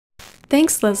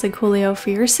Thanks Leslie Coolio for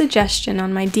your suggestion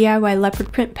on my DIY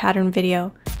leopard print pattern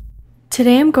video.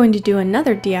 Today I'm going to do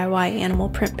another DIY animal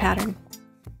print pattern.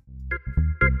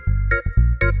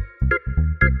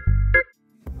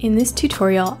 In this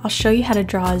tutorial, I'll show you how to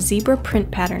draw a zebra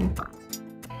print pattern.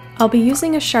 I'll be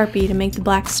using a Sharpie to make the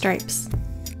black stripes.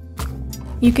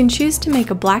 You can choose to make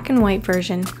a black and white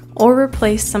version or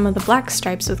replace some of the black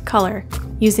stripes with color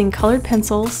using colored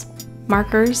pencils,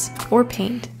 markers, or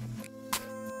paint.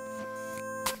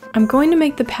 I'm going to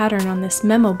make the pattern on this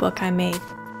memo book I made.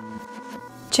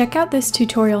 Check out this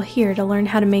tutorial here to learn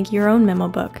how to make your own memo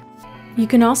book. You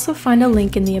can also find a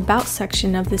link in the About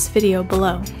section of this video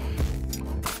below.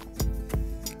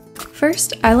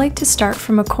 First, I like to start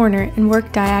from a corner and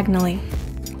work diagonally.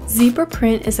 Zebra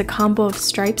print is a combo of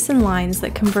stripes and lines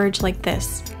that converge like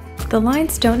this. The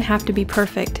lines don't have to be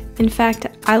perfect. In fact,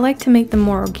 I like to make them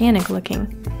more organic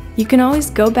looking. You can always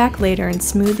go back later and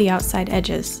smooth the outside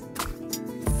edges.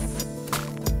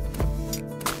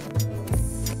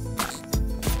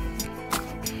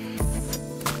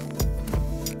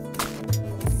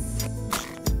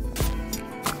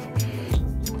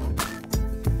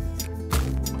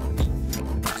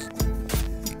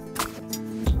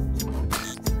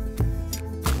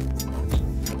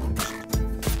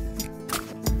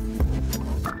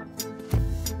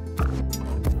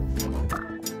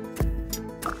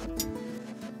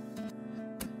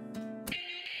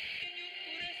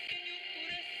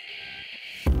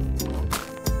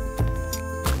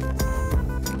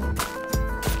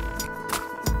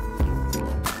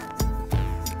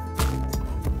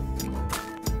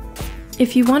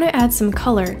 If you want to add some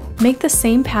color, make the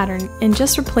same pattern and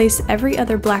just replace every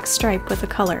other black stripe with a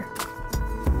color.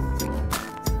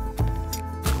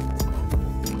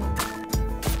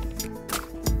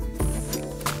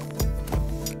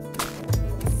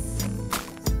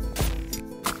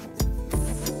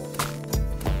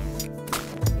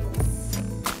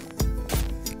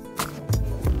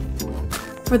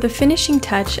 For the finishing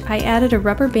touch, I added a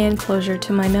rubber band closure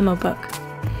to my memo book.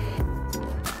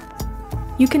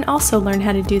 You can also learn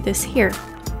how to do this here,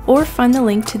 or find the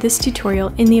link to this tutorial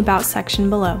in the About section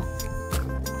below.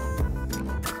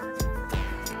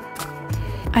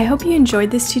 I hope you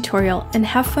enjoyed this tutorial and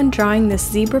have fun drawing this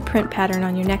zebra print pattern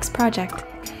on your next project.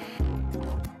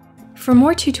 For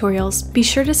more tutorials, be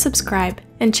sure to subscribe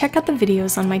and check out the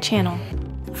videos on my channel.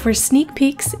 For sneak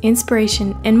peeks,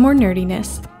 inspiration, and more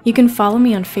nerdiness, you can follow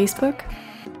me on Facebook,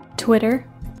 Twitter,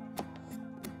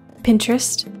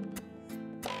 Pinterest,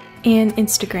 and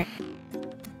Instagram.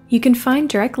 You can find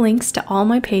direct links to all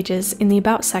my pages in the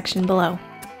About section below.